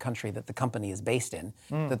government of the country that the company is based in,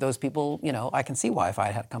 that those people, I can see why if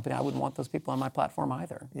I had a company, I wouldn't want those people on my platform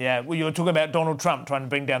either. Yeah, well, you were talking about Donald Trump trying to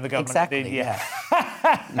bring down the government. Exactly,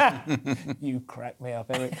 You crack me up,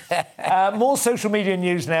 Eric. More social media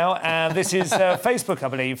news now. This is Facebook, I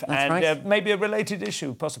believe, maybe a related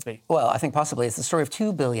issue, possibly. Well, I think possibly. It's the story of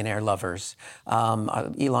two billionaire lovers,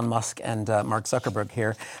 Elon Musk and Mark Zuckerberg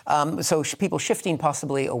here. So people shifting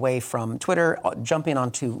possibly away from Twitter, jumping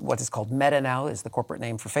onto what is called Meta now, is the corporate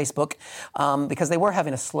name for Facebook, because they were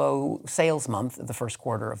having a slow sales month the first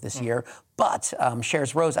quarter of this year. But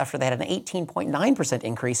shares rose after they had an 18.9%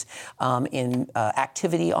 increase in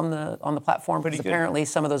activity on the platform. Because apparently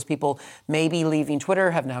some of those people maybe leaving Twitter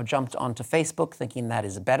have now jumped onto Facebook, thinking that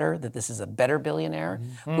this is a better billionaire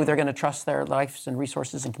who they're going to trust their lives and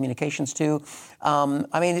resources and communications to.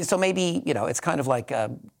 So maybe, it's kind of like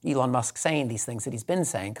Elon Musk saying these things that he's been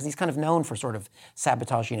saying, because he's kind of known for sort of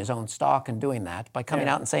sabotaging his own stock and doing that. By coming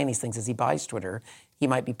out and saying these things as he buys Twitter, he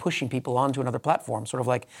might be pushing people onto another platform, sort of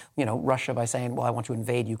like, Russia by saying, well, I want to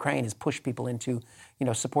invade Ukraine, is push people into,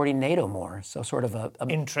 supporting NATO more. So sort of a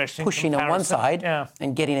interesting pushing comparison. On one side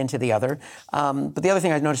and getting into the other. But the other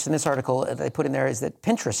thing I noticed in this article they put in there is that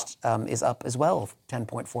Pinterest is up as well,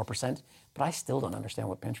 10.4%. But I still don't understand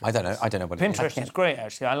what Pinterest is. I don't know what Pinterest it is. is great,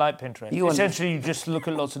 actually. I like Pinterest. Essentially, you just look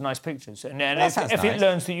at lots of nice pictures. And if nice. it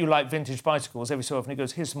learns that you like vintage bicycles, every so often it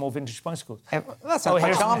goes, here's some more vintage bicycles. That sounds quite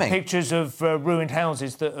here's charming. Pictures of ruined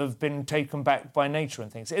houses that have been taken back by nature and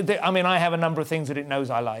things. I mean, I have a number of things that it knows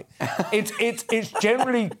I like. It's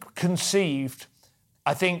generally conceived,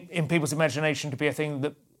 I think, in people's imagination to be a thing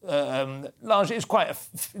that largely it's quite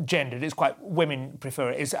gendered. It's quite women prefer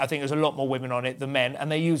it. I think there's a lot more women on it than men,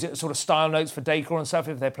 and they use it as sort of style notes for decor and stuff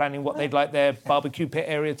if they're planning what they'd like their barbecue pit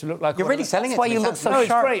area to look like. You're really selling it. That's why you look so sharp.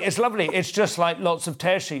 It's great. It's lovely. It's just like lots of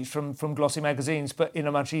tear sheets from glossy magazines, but in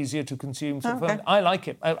a much easier to consume sort of form. I like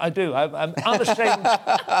it. I do. I'm unashamed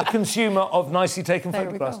a consumer of nicely taken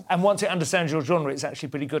photographs. And once it understands your genre, it's actually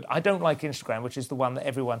pretty good. I don't like Instagram, which is the one that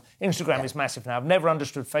everyone. Instagram is massive now. I've never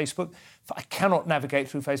understood Facebook. I cannot navigate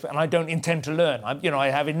through Facebook, and I don't intend to learn. I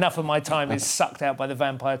have enough of my time is sucked out by the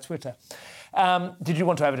vampire Twitter. Did you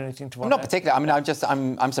want to add anything to what? Not particularly. I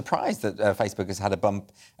mean, I'm surprised that Facebook has had a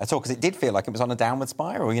bump at all, because it did feel like it was on a downward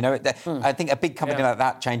spiral. I think a big company like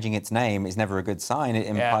that changing its name is never a good sign. It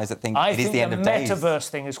implies that it is the end of days. I think the metaverse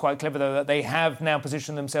thing is quite clever, though, that they have now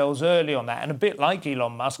positioned themselves early on that, and a bit like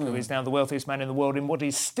Elon Musk, who is now the wealthiest man in the world in what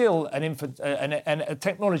is still a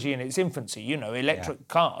technology in its infancy. Electric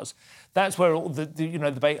cars. That's where all the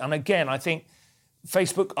debate. And again, I think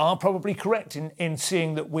Facebook are probably correct in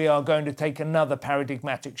seeing that we are going to take another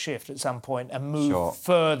paradigmatic shift at some point and move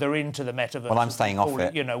further into the metaverse. Well, I'm staying off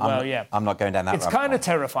it. I'm not going down that road. It's kind of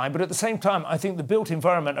terrifying, but at the same time, I think the built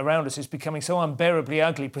environment around us is becoming so unbearably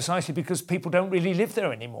ugly precisely because people don't really live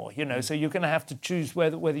there anymore, So you're going to have to choose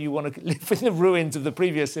whether you want to live in the ruins of the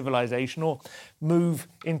previous civilization or move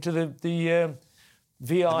into the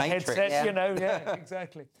VR headset, Yeah,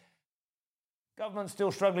 exactly. Government's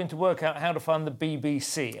still struggling to work out how to fund the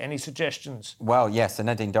BBC. Any suggestions? Well, yes. So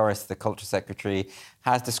Nadine Dorries, the Culture Secretary,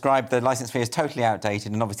 has described the licence fee as totally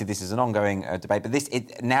outdated, and obviously this is an ongoing debate.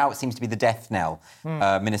 But now it seems to be the death knell.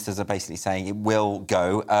 Ministers are basically saying it will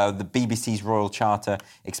go. The BBC's Royal Charter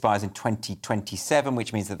expires in 2027,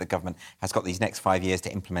 which means that the government has got these next 5 years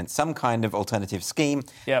to implement some kind of alternative scheme.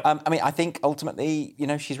 Yep. I think ultimately,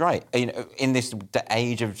 she's right. In this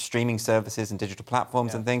age of streaming services and digital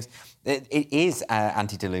platforms and things, it is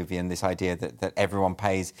antediluvian, this idea that everyone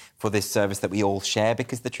pays for this service that we all share,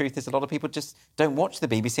 because the truth is a lot of people just don't watch the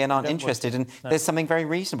BBC and aren't interested. And there's something very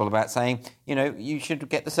reasonable about saying, you should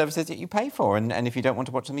get the services that you pay for, and if you don't want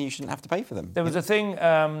to watch them, you shouldn't have to pay for them. There was a thing,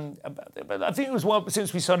 I think it was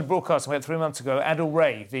since we started broadcasting about 3 months ago, Adil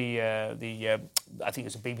Ray, I think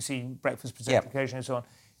it's a BBC breakfast presenter occasion and so on,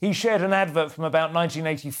 he shared an advert from about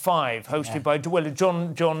 1985, hosted by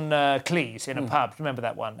John Cleese in a pub. Remember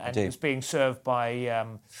that one? And it was being served by,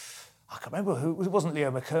 I can't remember who. It wasn't Leo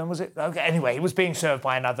McKern, was it? Okay, anyway, it was being served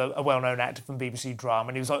by a well-known actor from BBC Drama,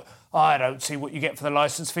 and he was like, I don't see what you get for the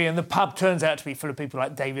licence fee. And the pub turns out to be full of people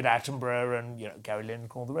like David Attenborough and Gary Lineker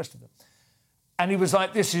and all the rest of them. And he was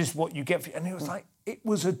like, this is what you get for... And he was like, it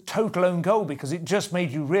was a total own goal, because it just made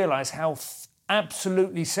you realise how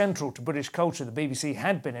absolutely central to British culture the BBC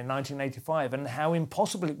had been in 1985, and how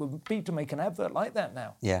impossible it would be to make an advert like that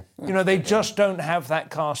now. Yeah. They just don't have that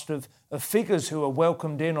cast of figures who are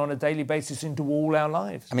welcomed in on a daily basis into all our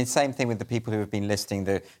lives. I mean, same thing with the people who have been listing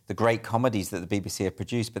the great comedies that the BBC have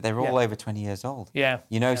produced, but they're all over 20 years old. Yeah.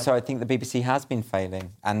 So I think the BBC has been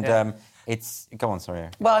failing. And it's... Go on, sorry.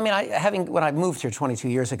 Well, I mean, when I moved here 22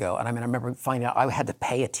 years ago, and I remember finding out I had to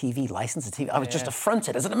pay a TV license. I was just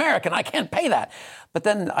affronted. As an American, I can't pay that. But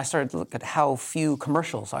then I started to look at how few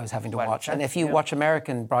commercials I was having to watch. And if you watch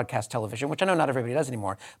American broadcast television, which I know not everybody does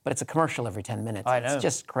anymore, but it's a commercial every 10 minutes. It's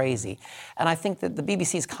just crazy. And I think that the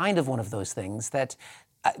BBC is kind of one of those things that...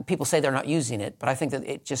 people say they're not using it, but I think that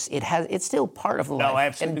it's still part of the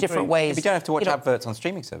life in different ways. You don't have to watch adverts on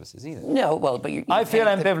streaming services either. No, well, but I feel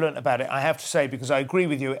ambivalent about it, I have to say, because I agree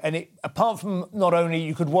with you. And apart from not only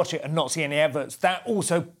you could watch it and not see any adverts, that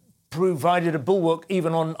also provided a bulwark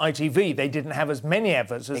even on ITV. They didn't have as many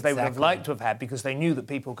adverts as they would have liked to have had, because they knew that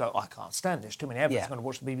people go, I can't stand this, too many adverts, I'm going to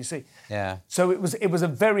watch the BBC. Yeah. So it was a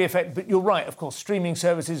very effective... But you're right, of course, streaming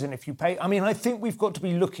services, and if you pay... I think we've got to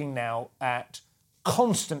be looking now at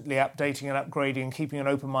constantly updating and upgrading and keeping an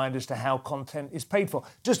open mind as to how content is paid for.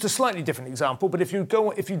 Just a slightly different example, but if you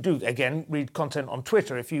do, again, read content on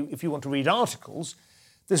Twitter, if you want to read articles,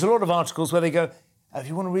 there's a lot of articles where they go, if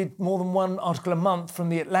you want to read more than one article a month from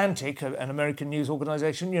The Atlantic, an American news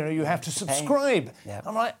organisation, you have to subscribe. Yep.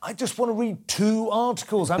 I'm like, I just want to read 2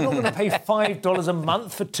 articles. I'm not going to pay $5 a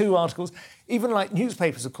month for 2 articles. Even like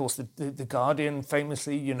newspapers, of course, the Guardian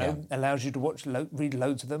famously, allows you to read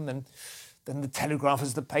loads of them, and then the Telegraph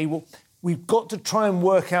has the paywall. We've got to try and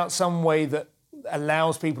work out some way that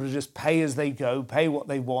allows people to just pay as they go, pay what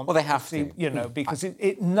they want. Well, they have to. You know, because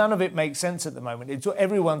none of it makes sense at the moment.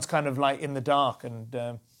 Everyone's kind of like in the dark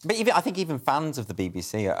and... But I think even fans of the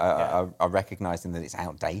BBC are recognising that it's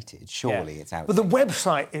outdated. Surely it's outdated. But the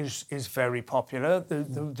website is very popular.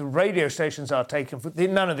 The radio stations are taken...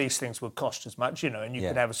 None of these things would cost as much, you know, and you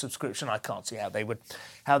could have a subscription. I can't see how they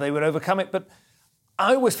would overcome it. But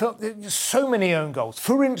I always felt there's so many own goals.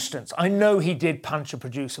 For instance, I know he did punch a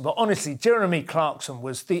producer, but honestly, Jeremy Clarkson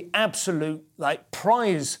was the absolute,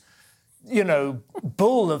 prize,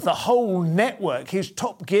 bull of the whole network. His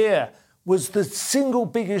Top Gear was the single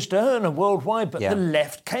biggest earner worldwide, but the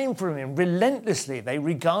left came for him relentlessly. They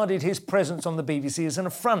regarded his presence on the BBC as an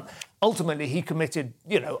affront. Ultimately, he committed,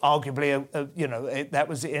 arguably, that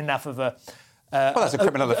was enough of a... well, that's a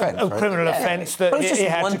criminal offence. A criminal offence that but it's just he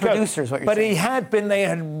had one to go. producer is what you're but saying. they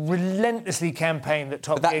had relentlessly campaigned that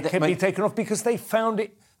Top Gear could be taken off because they found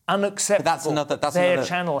it unacceptable. Their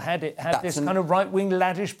channel had this kind of right-wing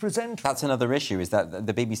laddish presenter. That's another issue, is that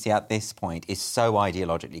the BBC at this point is so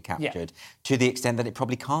ideologically captured to the extent that it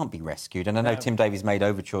probably can't be rescued. And I know Tim Davies made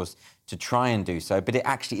overtures to try and do so, but it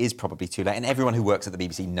actually is probably too late. And everyone who works at the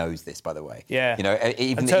BBC knows this, by the way. Yeah.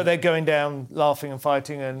 Until they're going down laughing and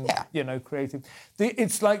fighting and, creating.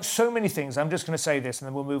 It's like so many things. I'm just going to say this and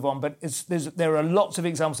then we'll move on. But there are lots of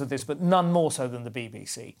examples of this, but none more so than the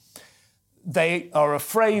BBC. They are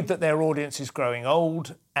afraid that their audience is growing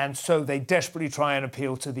old, and so they desperately try and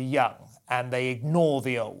appeal to the young, and they ignore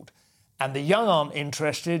the old. And the young aren't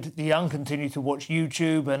interested. The young continue to watch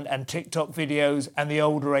YouTube and TikTok videos, and the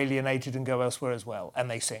old are alienated and go elsewhere as well, and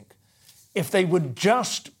they sink. If they would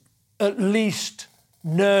just at least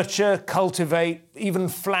nurture, cultivate, even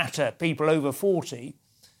flatter people over 40,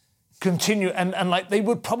 continue, and they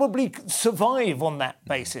would probably survive on that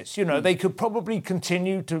basis. They could probably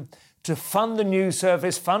continue to fund the news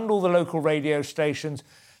service, fund all the local radio stations,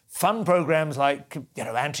 fund programmes like,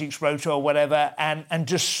 Antiques Roadshow or whatever, and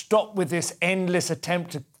just stop with this endless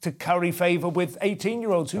attempt to curry favour with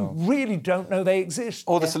 18-year-olds who really don't know they exist.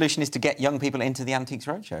 Or the solution is to get young people into the Antiques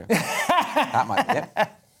Roadshow. That might be it.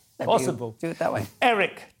 Possible. Do it that way.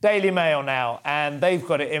 Eric, Daily Mail now, and they've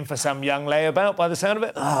got it in for some young layabout by the sound of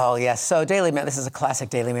it. Oh, yes. So Daily Mail, this is a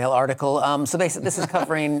classic Daily Mail article. So basically, this is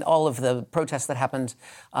covering all of the protests that happened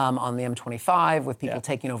on the M25 with people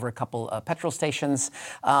taking over a couple petrol stations.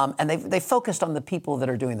 And they focused on the people that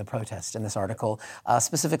are doing the protest in this article,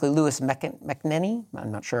 specifically Lewis McNenny,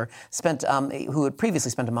 I'm not sure, who had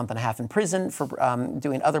previously spent a month and a half in prison for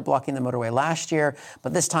doing other blocking the motorway last year,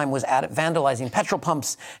 but this time was vandalizing petrol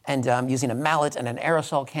pumps and using a mallet and an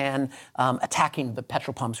aerosol can, attacking the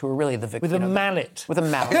petrol pumps who were really the victims. With a mallet? With a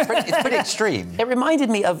mallet. It's pretty extreme. It reminded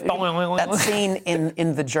me of that scene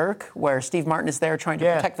in The Jerk where Steve Martin is there trying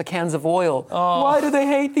to protect the cans of oil. Oh. Why do they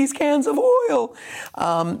hate these cans of oil?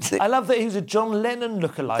 I love that he's a John Lennon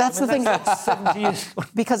lookalike. That's the thing. That's 70 years.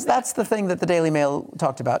 Because that's the thing that the Daily Mail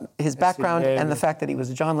talked about, his background and the fact that he was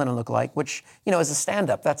a John Lennon lookalike, which, as a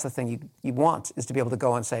stand-up, that's the thing you want, is to be able to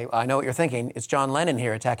go and say, I know what you're thinking. It's John Lennon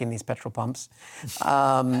here attacking these petrol pumps.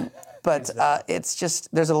 But it's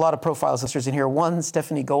just, there's a lot of profile sisters in here. One,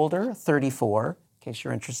 Stephanie Golder, 34, in case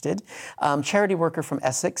you're interested. Charity worker from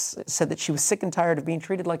Essex, said that she was sick and tired of being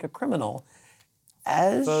treated like a criminal,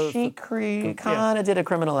 as she kind of did a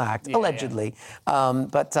criminal act, allegedly.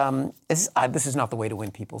 But this is not the way to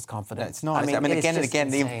win people's confidence. No, it's not. I mean again and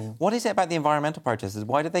again, what is it about the environmental protesters?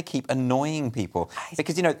 Why do they keep annoying people?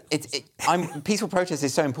 Because, peaceful protest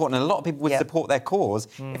is so important, and a lot of people would support their cause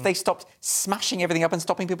if they stopped smashing everything up and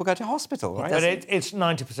stopping people going to hospital, right? But it's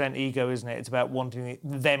 90% ego, isn't it? It's about wanting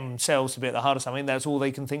themselves to be at the heart of something. That's all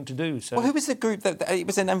they can think to do. So. Well, who was the group it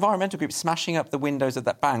was an environmental group smashing up the windows of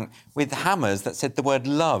that bank with hammers that said the word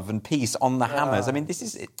love and peace on the hammers. I mean, this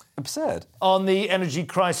is absurd. On the energy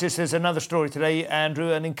crisis, there's another story today,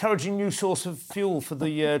 Andrew, an encouraging new source of fuel for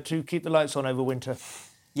to keep the lights on over winter.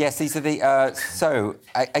 Yes, these are the...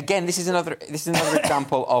 again, this is another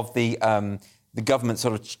example of the government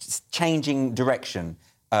sort of changing direction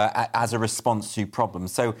as a response to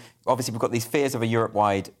problems. So, obviously, we've got these fears of a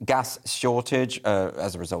Europe-wide gas shortage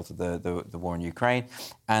as a result of the war in Ukraine.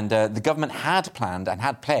 And the government had planned and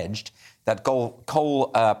had pledged that coal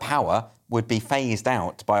power would be phased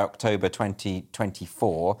out by October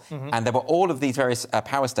 2024. Mm-hmm. And there were all of these various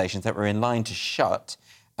power stations that were in line to shut.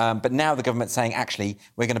 But now the government's saying, actually,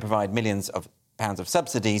 we're going to provide millions of pounds of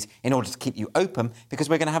subsidies in order to keep you open because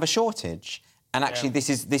we're going to have a shortage. And actually, this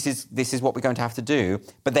is what we're going to have to do.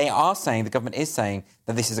 But the government is saying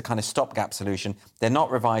that this is a kind of stopgap solution. They're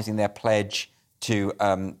not revising their pledge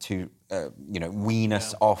wean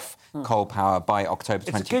us off coal power by October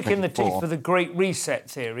 2024. It's a kick in the teeth for the Great Reset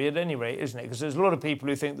theory, at any rate, isn't it? Because there's a lot of people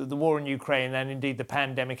who think that the war in Ukraine and indeed the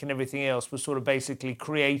pandemic and everything else was sort of basically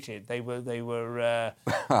created. They were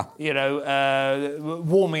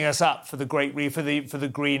warming us up for the for the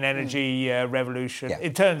green energy revolution. Yeah.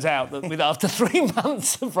 It turns out that after 3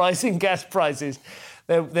 months of rising gas prices,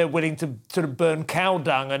 they're willing to sort of burn cow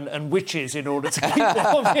dung and witches in order to keep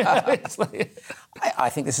warm. I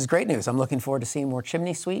think this is great news. I'm looking forward to seeing more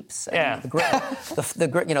chimney sweeps. And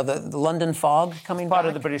the London fog coming back. Part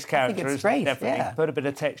of the British character, it's great. Definitely. Yeah. Put a bit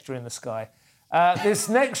of texture in the sky. This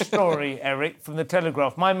next story, Eric, from The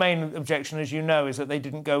Telegraph, my main objection, as you know, is that they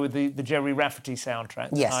didn't go with the Gerry Rafferty soundtrack,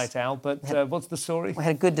 yes. Night Owl. But what's the story? We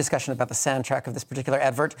had a good discussion about the soundtrack of this particular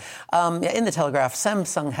advert. In The Telegraph,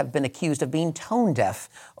 Samsung have been accused of being tone deaf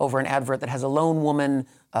over an advert that has a lone woman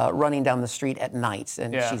running down the street at night,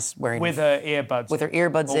 and she's wearing with her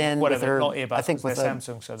earbuds, in, whatever, with her, not earbuds, I think, with a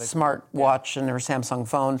Samsung, smart watch and her Samsung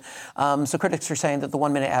phone. So critics are saying that the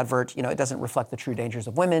 1 minute advert, it doesn't reflect the true dangers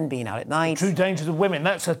of women being out at night. The true dangers of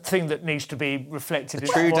women—that's a thing that needs to be reflected. The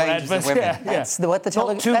true dangers of women. That's what the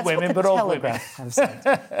Not two women, but all women. Have said.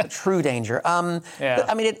 The true danger. But,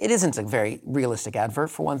 I mean, it isn't a very realistic advert.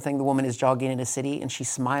 For one thing, the woman is jogging in a city and she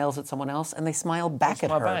smiles at someone else, and they smile back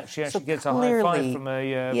at her. She actually gets a high five from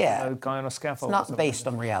a guy on a scaffold. It's not based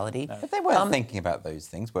on reality. No. But they weren't thinking about those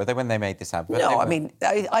things, were they, when they made this advert? No, I mean,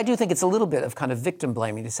 I do think it's a little bit of kind of victim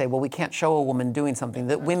blaming to say, well, we can't show a woman doing something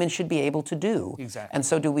that women should be able to do. Exactly. And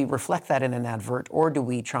so do we reflect that in an advert, or do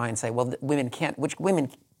we try and say, well, women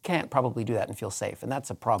can't probably do that and feel safe, and that's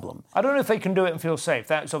a problem. I don't know if they can do it and feel safe.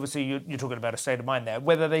 That's obviously, you're talking about a state of mind there.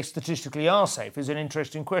 Whether they statistically are safe is an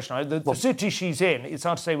interesting question. The city she's in, it's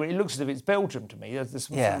hard to say, it looks as if it's Belgium to me. There's this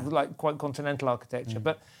sort of like quite continental architecture.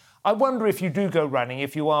 But I wonder if you do go running,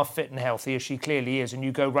 if you are fit and healthy, as she clearly is, and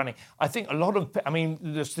you go running. I think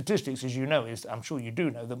the statistics, as you know, I'm sure you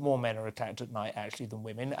do know, that more men are attacked at night, actually, than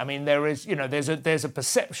women. I mean, there is, there's a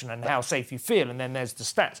perception and how safe you feel, and then there's the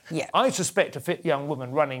stats. Yeah. I suspect a fit young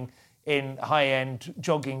woman running in high-end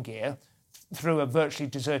jogging gear through a virtually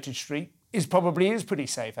deserted street is pretty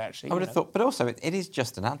safe, actually. I would have thought, but also it is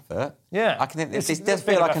just an advert. Yeah. I can think it does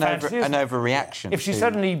feel like an overreaction. If she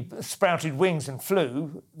suddenly sprouted wings and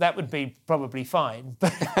flew, that would be probably fine.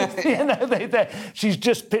 But she's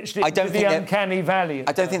just pitched it to the uncanny valley.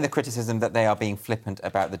 I don't think the criticism that they are being flippant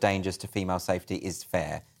about the dangers to female safety is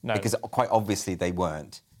fair. No. Because quite obviously they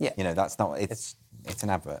weren't. Yeah. That's not. It's an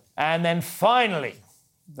advert. And then finally,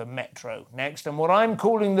 the Metro next, and what I'm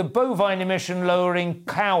calling the bovine emission lowering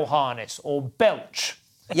cow harness, or belch.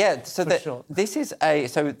 Yeah, so this is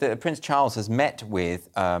Prince Charles has met with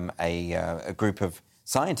a group of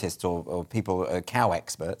scientists or people, cow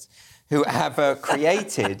experts, who have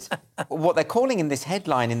created what they're calling in this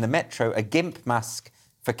headline in the Metro a GIMP mask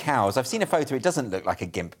for cows. I've seen a photo. It doesn't look like a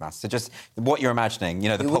GIMP mask. So just what you're imagining,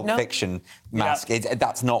 the Pulp Fiction mask,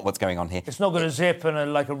 that's not what's going on here. It's not got a zip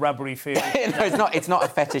and like a rubbery feel. No, it's not a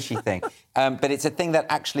fetishy thing. But it's a thing that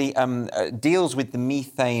actually deals with the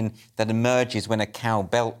methane that emerges when a cow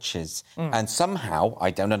belches. And somehow,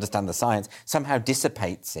 I don't understand the science, somehow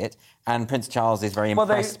dissipates it. And Prince Charles is very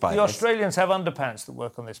impressed by this. The Australians have underpants that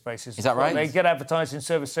work on this basis. Is that right? They get advertised in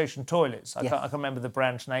service station toilets. I can't remember the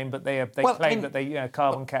brand's name, but they claim that they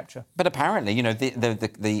carbon capture. But apparently,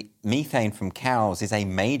 the methane from cows is a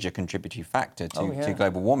major contributory factor to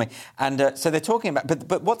global warming. And so they're talking about...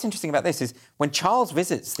 But what's interesting about this is when Charles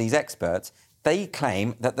visits these experts, they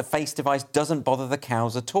claim that the face device doesn't bother the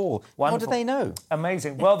cows at all. Wonderful. How do they know?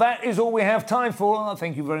 Amazing. Well, that is all we have time for.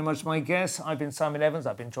 Thank you very much, my guests. I've been Simon Evans.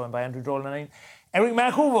 I've been joined by Andrew Doyle and Eric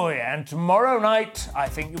McElroy. And tomorrow night, I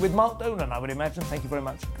think you're with Mark Dolan, I would imagine. Thank you very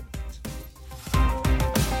much.